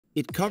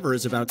It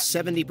covers about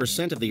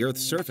 70% of the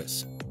Earth's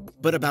surface,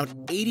 but about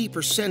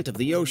 80% of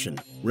the ocean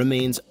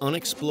remains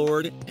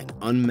unexplored and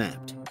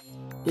unmapped.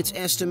 It's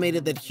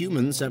estimated that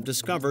humans have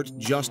discovered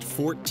just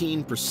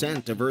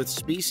 14% of Earth's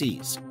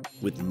species,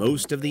 with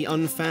most of the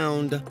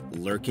unfound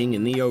lurking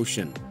in the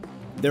ocean.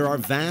 There are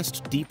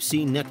vast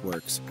deep-sea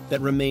networks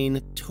that remain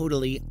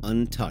totally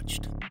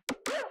untouched.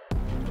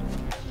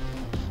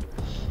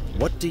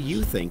 What do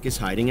you think is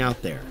hiding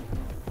out there?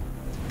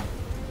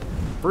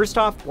 First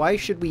off, why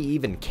should we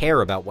even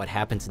care about what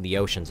happens in the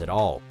oceans at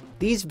all?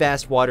 These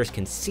vast waters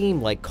can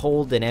seem like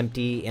cold and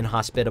empty,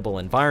 inhospitable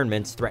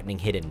environments threatening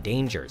hidden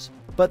dangers,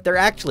 but they're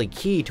actually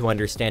key to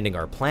understanding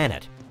our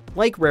planet.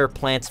 Like rare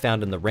plants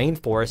found in the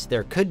rainforest,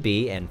 there could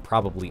be, and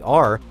probably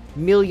are,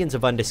 millions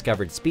of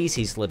undiscovered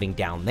species living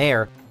down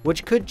there,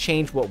 which could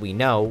change what we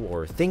know,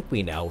 or think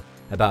we know,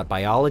 about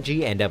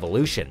biology and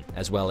evolution,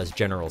 as well as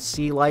general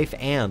sea life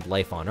and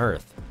life on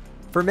Earth.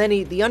 For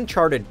many, the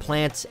uncharted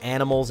plants,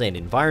 animals, and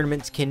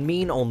environments can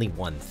mean only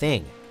one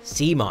thing: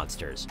 sea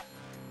monsters.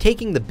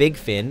 Taking the big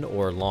fin,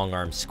 or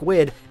long-armed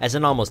squid, as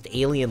an almost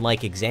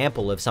alien-like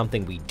example of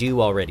something we do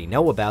already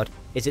know about,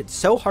 is it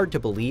so hard to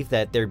believe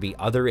that there'd be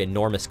other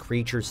enormous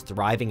creatures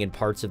thriving in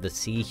parts of the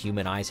sea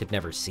human eyes have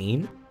never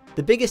seen?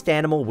 The biggest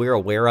animal we're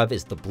aware of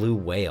is the blue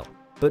whale,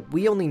 but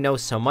we only know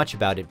so much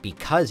about it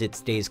because it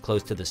stays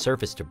close to the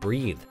surface to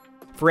breathe.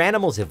 For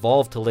animals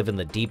evolved to live in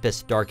the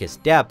deepest,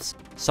 darkest depths,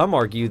 some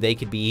argue they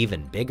could be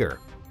even bigger.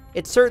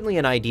 It's certainly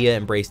an idea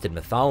embraced in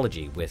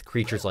mythology, with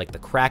creatures like the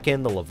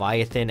Kraken, the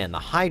Leviathan, and the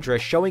Hydra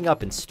showing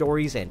up in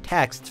stories and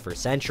texts for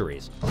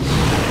centuries.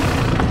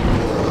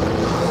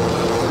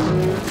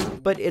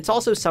 But it's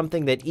also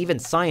something that even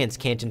science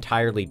can't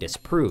entirely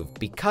disprove,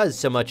 because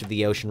so much of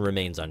the ocean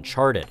remains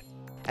uncharted.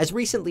 As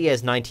recently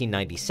as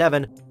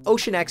 1997,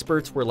 ocean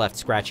experts were left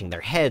scratching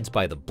their heads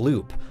by the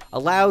bloop, a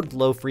loud,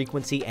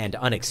 low-frequency, and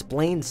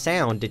unexplained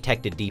sound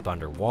detected deep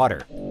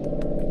underwater.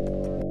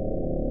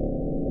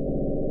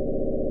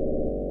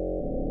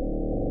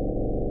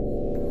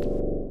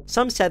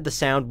 Some said the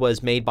sound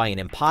was made by an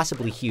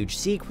impossibly huge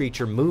sea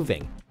creature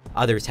moving.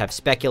 Others have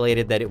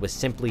speculated that it was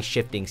simply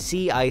shifting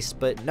sea ice,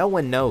 but no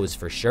one knows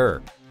for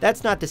sure.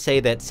 That's not to say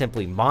that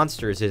simply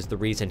monsters is the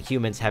reason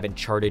humans haven't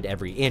charted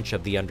every inch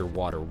of the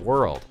underwater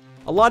world.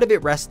 A lot of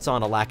it rests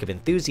on a lack of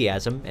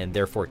enthusiasm, and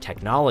therefore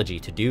technology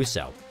to do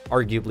so,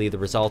 arguably the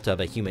result of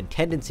a human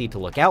tendency to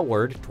look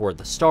outward, toward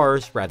the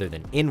stars, rather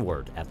than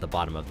inward at the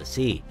bottom of the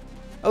sea.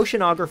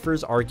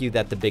 Oceanographers argue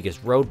that the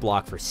biggest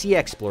roadblock for sea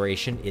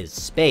exploration is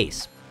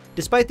space.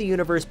 Despite the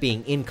universe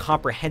being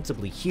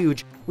incomprehensibly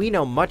huge, we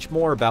know much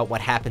more about what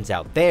happens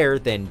out there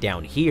than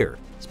down here,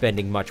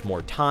 spending much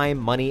more time,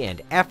 money,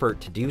 and effort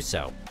to do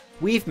so.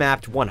 We've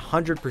mapped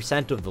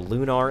 100% of the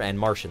lunar and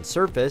Martian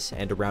surface,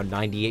 and around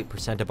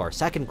 98% of our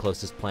second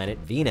closest planet,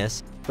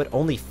 Venus, but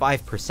only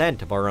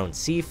 5% of our own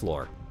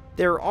seafloor.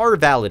 There are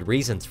valid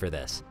reasons for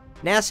this.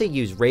 NASA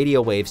used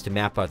radio waves to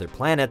map other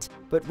planets,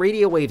 but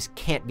radio waves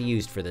can't be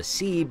used for the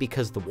sea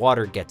because the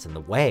water gets in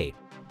the way.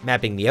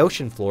 Mapping the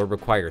ocean floor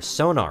requires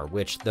sonar,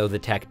 which, though the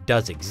tech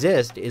does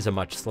exist, is a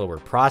much slower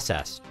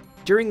process.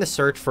 During the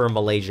search for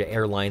Malaysia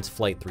Airlines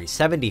Flight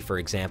 370, for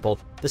example,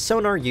 the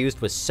sonar used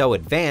was so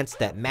advanced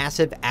that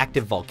massive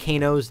active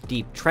volcanoes,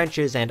 deep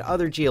trenches, and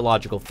other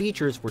geological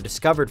features were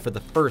discovered for the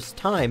first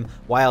time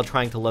while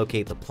trying to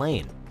locate the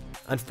plane.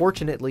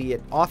 Unfortunately,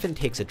 it often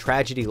takes a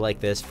tragedy like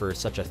this for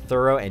such a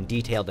thorough and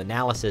detailed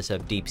analysis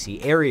of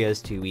deep-sea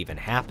areas to even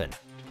happen.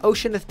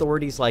 Ocean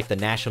authorities like the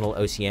National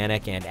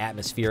Oceanic and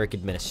Atmospheric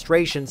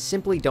Administration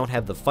simply don't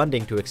have the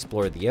funding to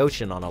explore the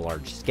ocean on a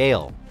large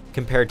scale.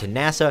 Compared to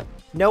NASA,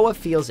 NOAA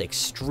feels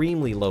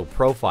extremely low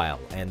profile,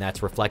 and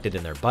that's reflected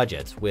in their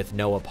budgets, with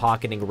NOAA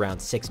pocketing around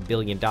 $6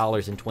 billion in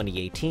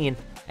 2018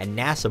 and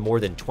NASA more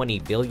than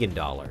 $20 billion.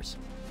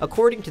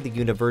 According to the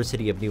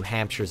University of New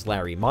Hampshire's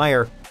Larry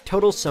Meyer,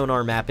 total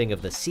sonar mapping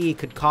of the sea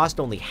could cost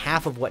only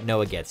half of what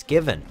NOAA gets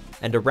given,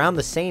 and around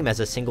the same as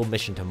a single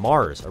mission to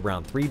Mars,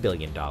 around $3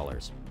 billion.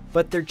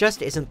 But there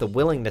just isn't the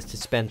willingness to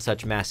spend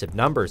such massive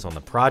numbers on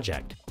the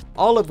project.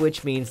 All of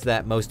which means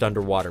that most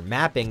underwater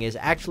mapping is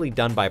actually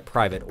done by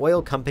private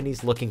oil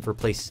companies looking for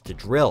places to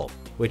drill,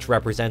 which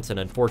represents an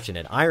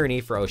unfortunate irony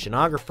for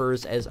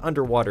oceanographers, as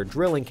underwater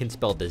drilling can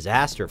spell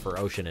disaster for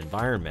ocean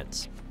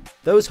environments.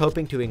 Those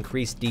hoping to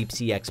increase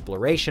deep-sea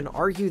exploration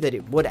argue that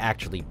it would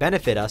actually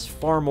benefit us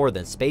far more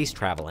than space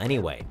travel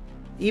anyway.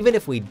 Even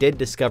if we did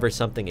discover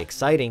something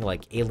exciting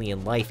like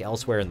alien life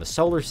elsewhere in the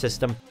solar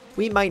system,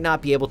 we might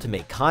not be able to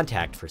make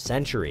contact for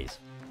centuries.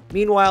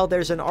 Meanwhile,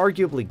 there's an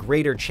arguably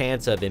greater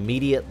chance of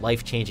immediate,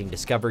 life-changing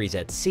discoveries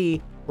at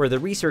sea, where the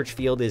research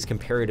field is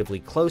comparatively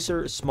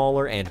closer,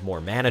 smaller, and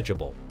more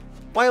manageable.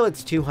 While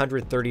it's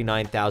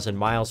 239,000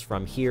 miles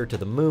from here to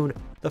the moon,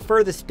 the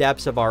furthest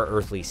depths of our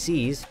earthly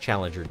seas,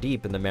 Challenger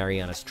Deep in the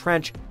Marianas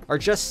Trench, are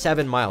just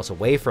 7 miles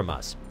away from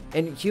us.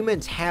 And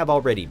humans have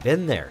already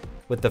been there,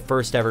 with the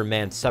first ever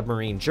manned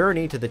submarine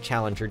journey to the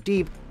Challenger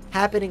Deep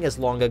happening as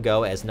long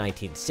ago as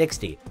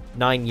 1960,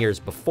 9 years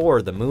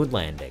before the moon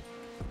landing.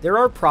 There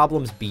are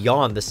problems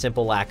beyond the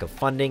simple lack of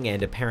funding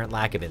and apparent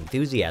lack of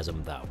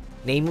enthusiasm, though.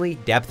 namely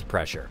depth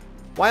pressure.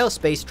 While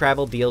space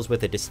travel deals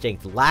with a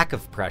distinct lack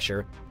of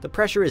pressure, the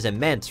pressure is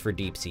immense for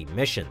deep-sea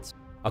missions.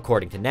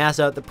 According to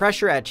NASA, the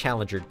pressure at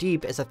Challenger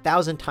Deep is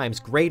 1,000 times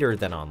greater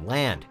than on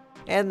land,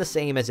 and the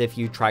same as if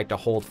you tried to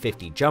hold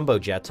 50 jumbo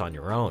jets on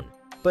your own.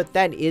 But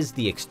that is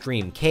the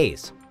extreme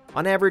case.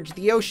 On average,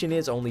 the ocean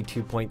is only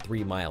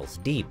 2.3 miles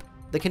deep.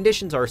 The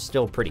conditions are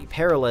still pretty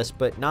perilous,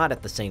 but not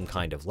at the same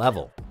kind of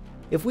level.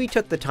 If we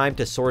took the time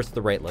to source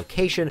the right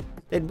location,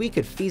 then we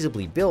could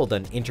feasibly build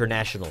an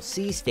International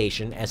Sea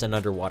Station as an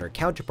underwater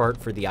counterpart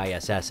for the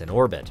ISS in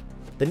orbit.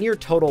 The near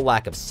total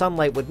lack of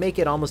sunlight would make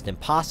it almost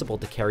impossible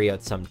to carry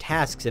out some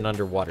tasks in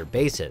underwater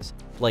bases,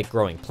 like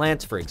growing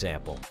plants for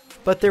example.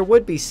 But there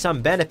would be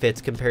some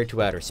benefits compared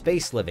to outer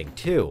space living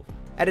too.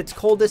 At its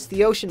coldest,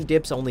 the ocean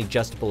dips only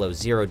just below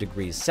 0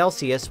 degrees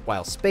Celsius,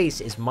 while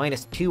space is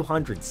minus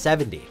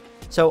 270.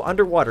 So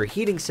underwater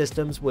heating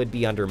systems would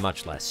be under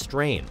much less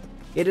strain.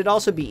 It'd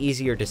also be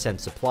easier to send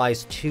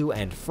supplies to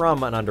and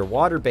from an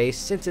underwater base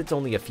since it's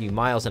only a few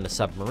miles in a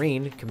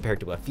submarine compared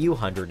to a few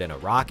hundred in a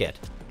rocket.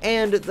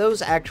 And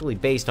those actually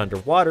based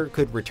underwater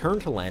could return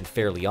to land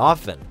fairly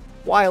often,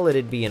 while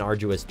it'd be an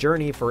arduous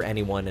journey for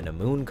anyone in a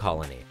moon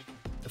colony.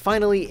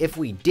 Finally, if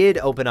we did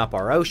open up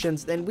our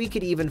oceans, then we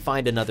could even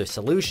find another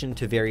solution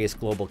to various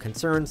global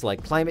concerns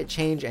like climate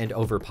change and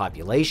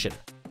overpopulation: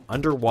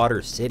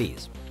 underwater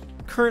cities.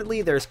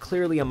 Currently, there's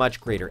clearly a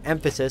much greater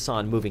emphasis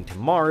on moving to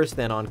Mars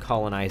than on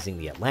colonizing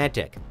the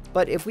Atlantic,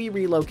 but if we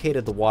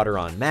relocated the water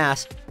en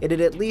masse,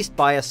 it'd at least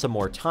buy us some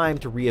more time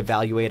to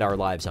reevaluate our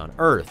lives on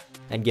Earth,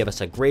 and give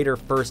us a greater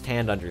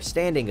first-hand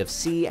understanding of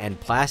sea and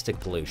plastic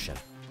pollution.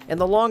 In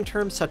the long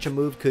term, such a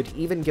move could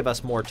even give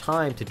us more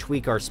time to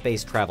tweak our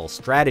space travel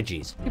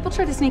strategies. People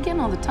try to sneak in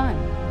all the time.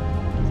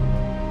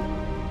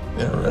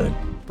 Yeah, right.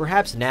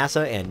 Perhaps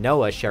NASA and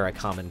NOAA share a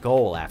common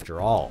goal after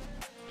all.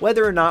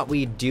 Whether or not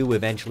we do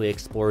eventually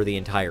explore the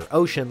entire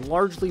ocean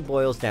largely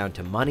boils down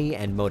to money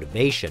and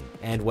motivation,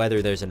 and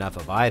whether there's enough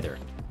of either.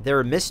 There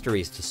are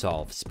mysteries to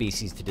solve,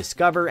 species to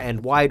discover,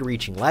 and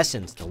wide-reaching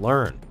lessons to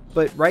learn.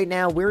 But right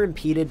now, we're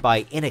impeded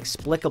by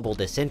inexplicable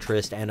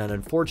disinterest and an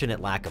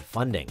unfortunate lack of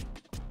funding.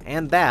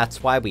 And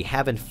that's why we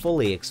haven't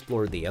fully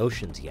explored the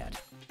oceans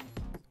yet.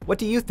 What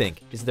do you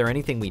think? Is there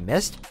anything we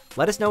missed?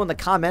 Let us know in the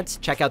comments,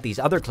 check out these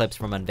other clips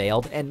from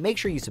Unveiled, and make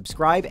sure you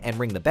subscribe and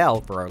ring the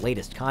bell for our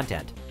latest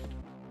content.